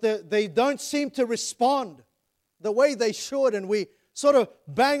 but they don't seem to respond the way they should, and we sort of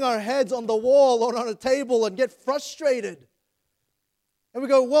bang our heads on the wall or on a table and get frustrated. And we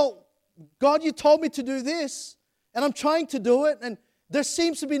go, well, God, you told me to do this, and I'm trying to do it, and there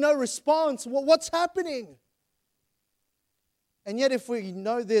seems to be no response. Well, what's happening? And yet if we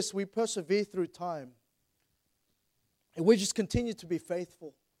know this, we persevere through time. And we just continue to be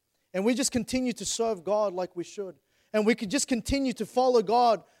faithful. And we just continue to serve God like we should. And we could just continue to follow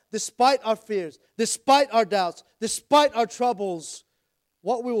God despite our fears, despite our doubts, despite our troubles,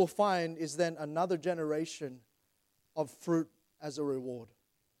 what we will find is then another generation of fruit as a reward.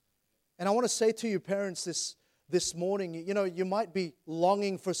 And I want to say to you, parents, this morning, you might be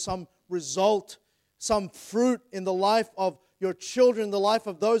longing for some result, some fruit in the life of your children, in the life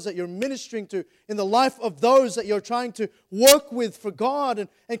of those that you're ministering to, in the life of those that you're trying to work with for God.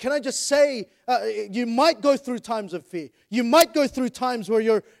 And can I just say, you might go through times of fear. You might go through times where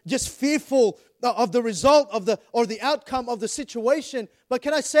you're just fearful of the result of the outcome of the situation. But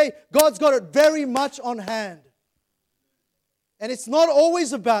can I say, God's got it very much on hand. And it's not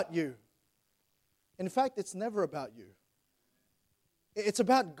always about you. In fact, it's never about you. It's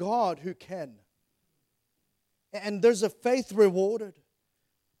about God who can. And there's a faith rewarded.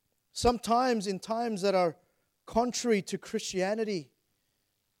 Sometimes in times that are contrary to Christianity,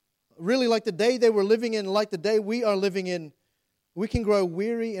 really like the day they were living in, like the day we are living in, we can grow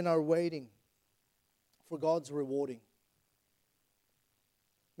weary in our waiting for God's rewarding.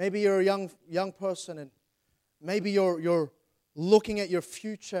 Maybe you're a young person and maybe you're looking at your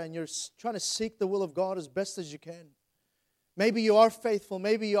future and you're trying to seek the will of God as best as you can. Maybe you are faithful.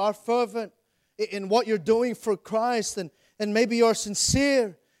 Maybe you are fervent in what you're doing for Christ. And maybe you're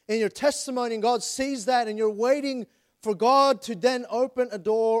sincere in your testimony and God sees that and you're waiting for God to then open a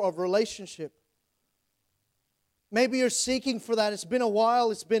door of relationship. Maybe you're seeking for that. It's been a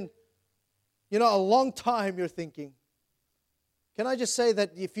while. It's been, a long time you're thinking. Can I just say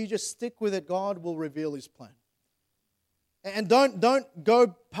that if you just stick with it, God will reveal His plan. And don't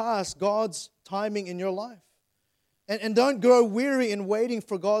go past God's timing in your life. And don't grow weary in waiting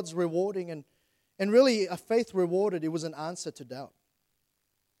for God's rewarding. And really, a faith rewarded, it was an answer to doubt.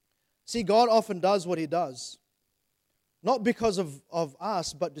 See, God often does what He does. Not because of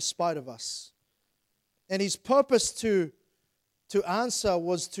us, but despite of us. And His purpose to answer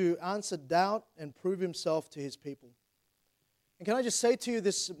was to answer doubt and prove Himself to His people. And can I just say to you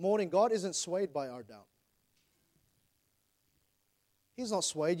this morning, God isn't swayed by our doubt. He's not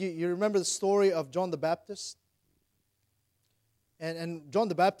swayed. You remember the story of John the Baptist? And John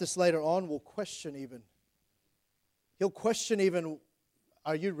the Baptist later on will question even. He'll question even,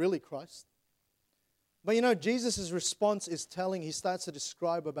 are you really Christ? But Jesus' response is telling, He starts to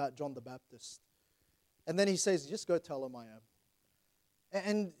describe about John the Baptist. And then He says, just go tell him I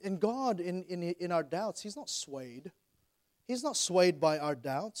am. And God, in our doubts, He's not swayed. He's not swayed by our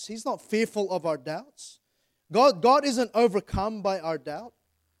doubts. He's not fearful of our doubts. God isn't overcome by our doubt.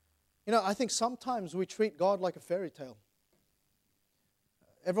 I think sometimes we treat God like a fairy tale.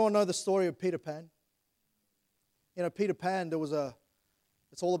 Everyone know the story of Peter Pan? Peter Pan,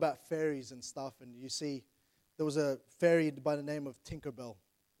 it's all about fairies and stuff. And you see, there was a fairy by the name of Tinkerbell.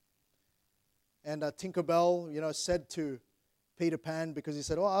 And Tinkerbell, said to Peter Pan, because he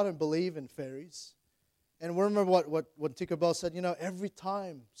said, I don't believe in fairies. And remember what Tinkerbell said, every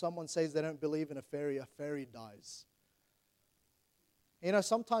time someone says they don't believe in a fairy dies.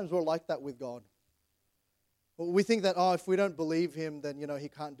 Sometimes we're like that with God. We think that, if we don't believe Him, then, He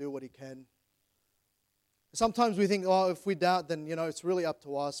can't do what He can. Sometimes we think, if we doubt, then, it's really up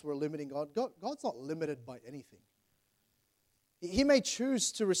to us. We're limiting God. God's not limited by anything. He may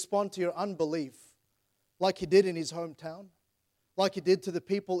choose to respond to your unbelief like He did in His hometown, like He did to the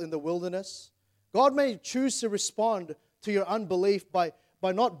people in the wilderness. God may choose to respond to your unbelief by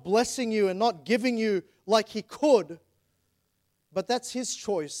not blessing you and not giving you like He could, but that's His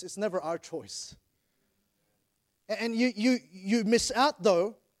choice. It's never our choice. And you miss out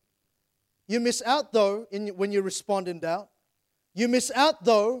though. You miss out though when you respond in doubt. You miss out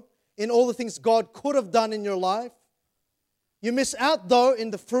though in all the things God could have done in your life. You miss out though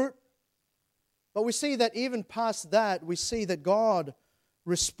in the fruit. But we see that even past that, we see that God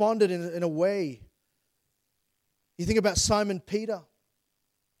responded in a way. You think about Simon Peter,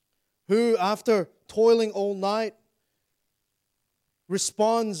 who after toiling all night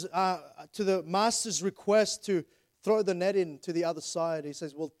responds to the master's request to throw the net in to the other side. He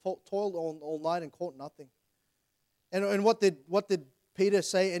says, toiled all night and caught nothing. And what did Peter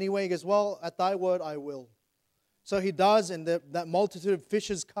say anyway? He goes, at thy word I will. So he does, and that multitude of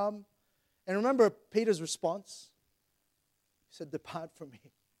fishes come. And remember Peter's response? He said, depart from me.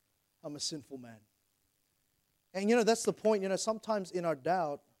 I'm a sinful man. And that's the point. Sometimes in our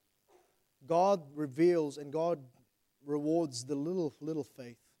doubt, God reveals and God rewards the little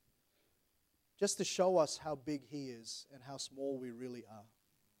faith, just to show us how big He is and how small we really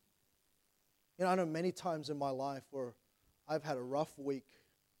are. I know many times in my life where I've had a rough week.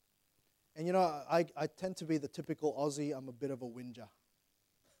 And I tend to be the typical Aussie. I'm a bit of a whinger.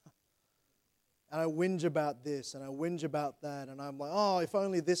 And I whinge about this and I whinge about that. And I'm like, oh, if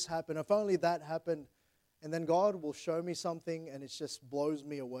only this happened, if only that happened. And then God will show me something and it just blows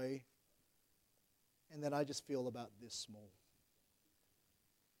me away. And then I just feel about this small.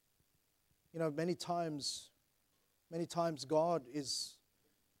 You know, many times God is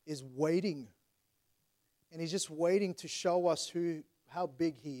waiting. And He's just waiting to show us how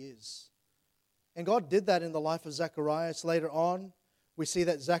big He is. And God did that in the life of Zacharias. Later on, we see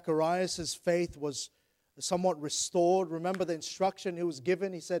that Zacharias' faith was somewhat restored. Remember the instruction he was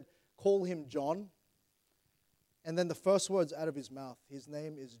given? He said, call him John. And then the first words out of his mouth, his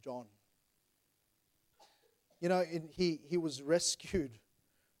name is John. You know, he was rescued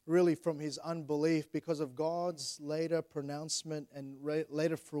really from his unbelief because of God's later pronouncement and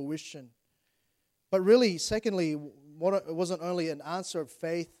later fruition. But really, secondly, it wasn't only an answer of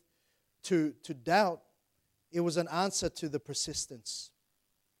faith to doubt, it was an answer to the persistence.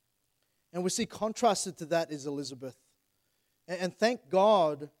 And we see contrasted to that is Elizabeth. And thank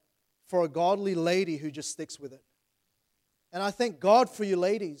God for a godly lady who just sticks with it. And I thank God for you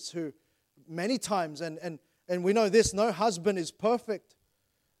ladies who many times, and we know this, no husband is perfect.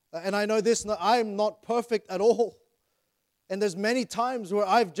 And I know this, I'm not perfect at all. And there's many times where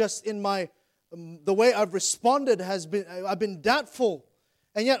I've just the way I've responded I've been doubtful.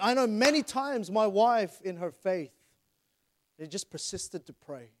 And yet I know many times my wife in her faith, they just persisted to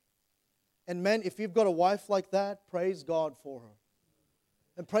pray. And men, if you've got a wife like that, praise God for her.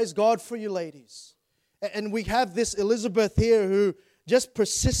 And praise God for you ladies. And we have this Elizabeth here who just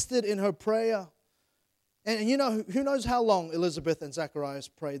persisted in her prayer. And you know, who knows how long Elizabeth and Zacharias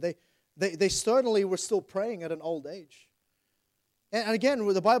prayed. They certainly were still praying at an old age. And again,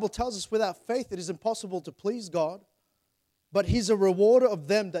 the Bible tells us without faith it is impossible to please God. But He's a rewarder of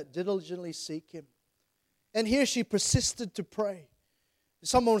them that diligently seek Him. And here she persisted to pray.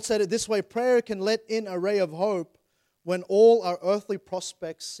 Someone said it this way, prayer can let in a ray of hope when all our earthly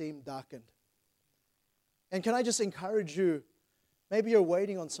prospects seem darkened. And can I just encourage you, maybe you're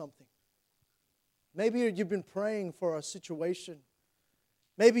waiting on something. Maybe you've been praying for a situation.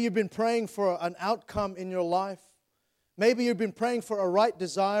 Maybe you've been praying for an outcome in your life. Maybe you've been praying for a right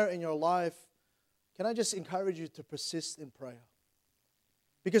desire in your life. Can I just encourage you to persist in prayer?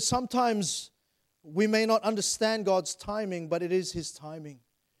 Because sometimes we may not understand God's timing, but it is His timing.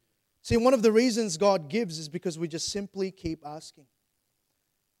 See, one of the reasons God gives is because we just simply keep asking.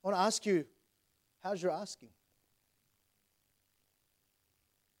 I want to ask you, how's your asking?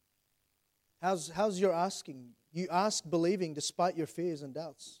 How's your asking? You ask believing despite your fears and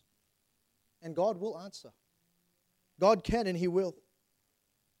doubts. And God will answer. God can and He will.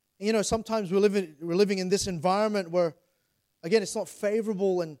 You know, sometimes we're living in this environment where, again, it's not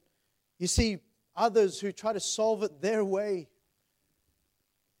favorable, and you see others who try to solve it their way.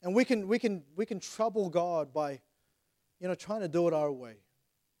 And we can trouble God by, trying to do it our way.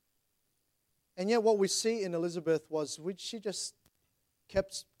 And yet what we see in Elizabeth was she just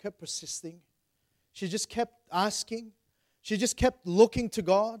kept persisting. She just kept asking. She just kept looking to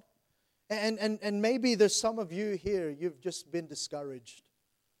God. And maybe there's some of you here, you've just been discouraged.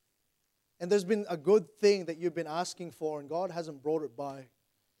 And there's been a good thing that you've been asking for, and God hasn't brought it by.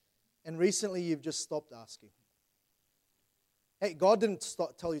 And recently you've just stopped asking. Hey, God didn't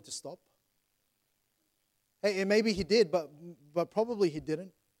tell you to stop. Hey, maybe He did, but probably He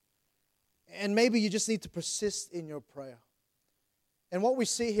didn't. And maybe you just need to persist in your prayer. And what we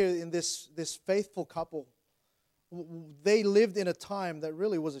see here in this faithful couple, they lived in a time that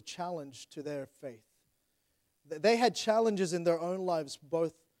really was a challenge to their faith. They had challenges in their own lives,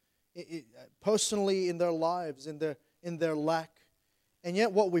 both personally in their lives, in their lack. And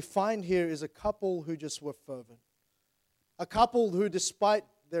yet what we find here is a couple who just were fervent. A couple who, despite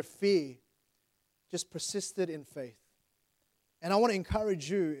their fear, just persisted in faith. And I want to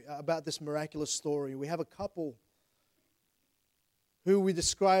encourage you about this miraculous story. We have a couple who we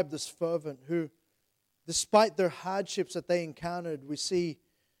described as fervent, who, despite their hardships that they encountered, we see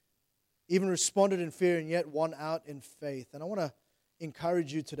even responded in fear and yet won out in faith. And I want to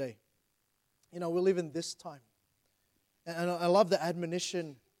encourage you today. We live in this time. And I love the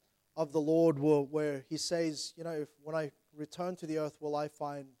admonition of the Lord where He says, when I return to the earth, will I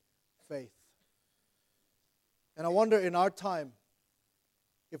find faith? And I wonder in our time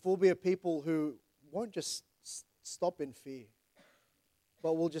if we'll be a people who won't just stop in fear,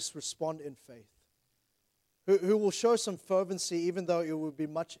 but will just respond in faith. Who will show some fervency even though it would be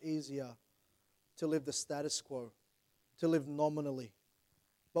much easier to live the status quo, to live nominally,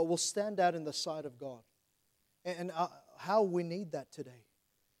 but will stand out in the sight of God. And how we need that today.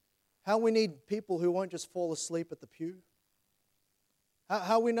 How we need people who won't just fall asleep at the pew.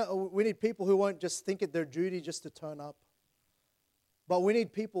 How we know we need people who won't just think it their duty just to turn up. But we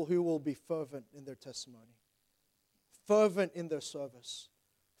need people who will be fervent in their testimony, fervent in their service,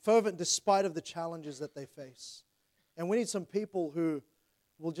 fervent despite of the challenges that they face. And we need some people who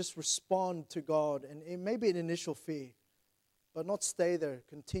will just respond to God, and it may be an initial fear, but not stay there,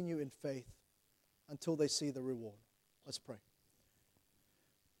 continue in faith until they see the reward. Let's pray.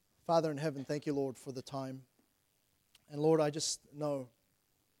 Father in heaven, thank you, Lord, for the time. And Lord, I just know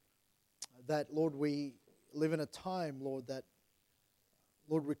that, Lord, we live in a time, Lord, that,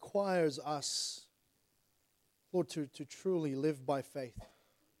 Lord, requires us, Lord, to truly live by faith.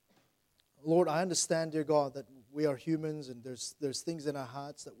 Lord, I understand, dear God, that we are humans and there's things in our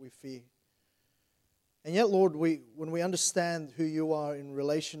hearts that we fear. And yet, Lord, when we understand who you are in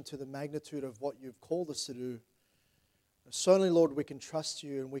relation to the magnitude of what you've called us to do, certainly, Lord, we can trust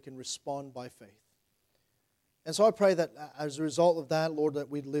you and we can respond by faith. And so I pray that as a result of that, Lord, that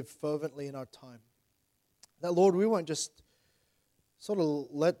we'd live fervently in our time. That, Lord, we won't just sort of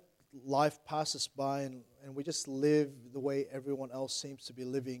let life pass us by and we just live the way everyone else seems to be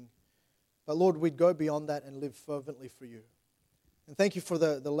living. But, Lord, we'd go beyond that and live fervently for you. And thank you for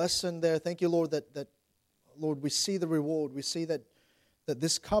the lesson there. Thank you, Lord, that Lord, we see the reward. We see that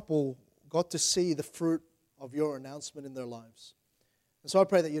this couple got to see the fruit of your announcement in their lives. And so I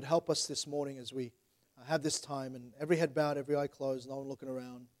pray that you'd help us this morning as we have this time, and every head bowed, every eye closed, no one looking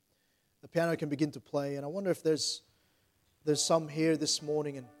around. The piano can begin to play, and I wonder if there's some here this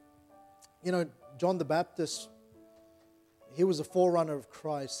morning. And you know, John the Baptist, he was a forerunner of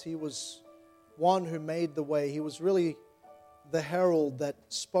Christ. He was one who made the way. He was really the herald that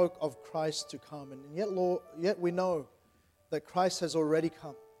spoke of Christ to come. And yet, Lord, yet we know that Christ has already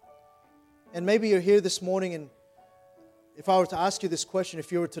come. And maybe you're here this morning, and if I were to ask you this question,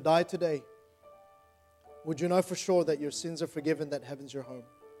 if you were to die today, would you know for sure that your sins are forgiven, that heaven's your home?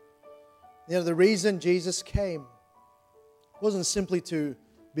 You know, the reason Jesus came wasn't simply to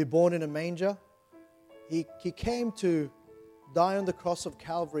be born in a manger. He came to die on the cross of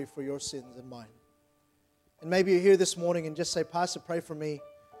Calvary for your sins and mine. And maybe you're here this morning and just say, Pastor, pray for me.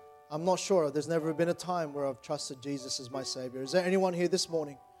 I'm not sure. There's never been a time where I've trusted Jesus as my Savior. Is there anyone here this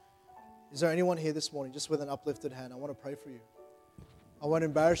morning? Is there anyone here this morning just with an uplifted hand? I want to pray for you. I won't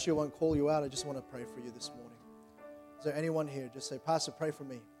embarrass you. I won't call you out. I just want to pray for you this morning. Is there anyone here? Just say, Pastor, pray for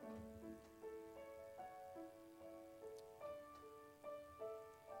me.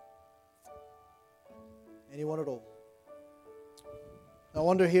 Anyone at all? I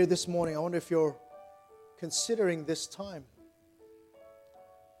wonder here this morning, I wonder if you're considering this time.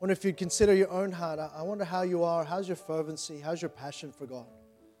 I wonder if you'd consider your own heart. I wonder how you are. How's your fervency? How's your passion for God?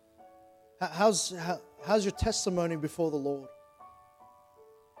 How's your testimony before the Lord?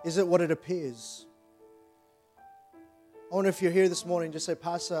 Is it what it appears? I wonder if you're here this morning, just say,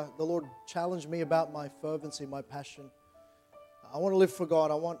 Pastor, the Lord challenged me about my fervency, my passion. I want to live for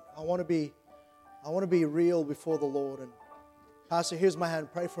God. I want to be real before the Lord. And Pastor, here's my hand.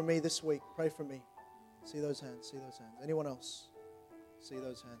 Pray for me this week. Pray for me. See those hands. See those hands. Anyone else? See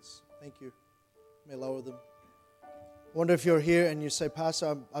those hands. Thank you. You may lower them. I wonder if you're here and you say,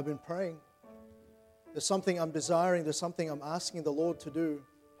 Pastor, I've been praying. There's something I'm desiring. There's something I'm asking the Lord to do.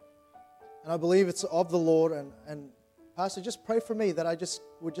 And I believe it's of the Lord. And Pastor, just pray for me that I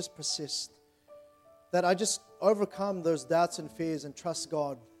would persist. That I just overcome those doubts and fears and trust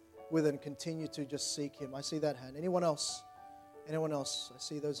God with and continue to just seek Him. I see that hand. Anyone else? Anyone else? I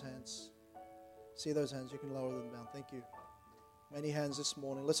see those hands. See those hands. You can lower them down. Thank you. Many hands this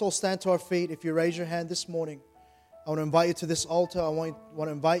morning. Let's all stand to our feet. If you raise your hand this morning, I want to invite you to this altar. I want to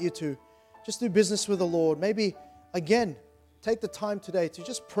invite you to just do business with the Lord. Maybe, again, take the time today to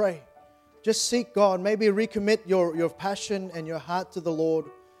just pray. Just seek God. Maybe recommit your passion and your heart to the Lord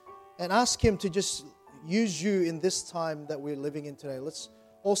and ask Him to just use you in this time that we're living in today. Let's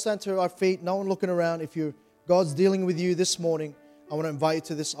all stand to our feet. No one looking around. If God's dealing with you this morning, I want to invite you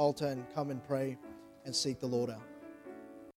to this altar and come and pray and seek the Lord out.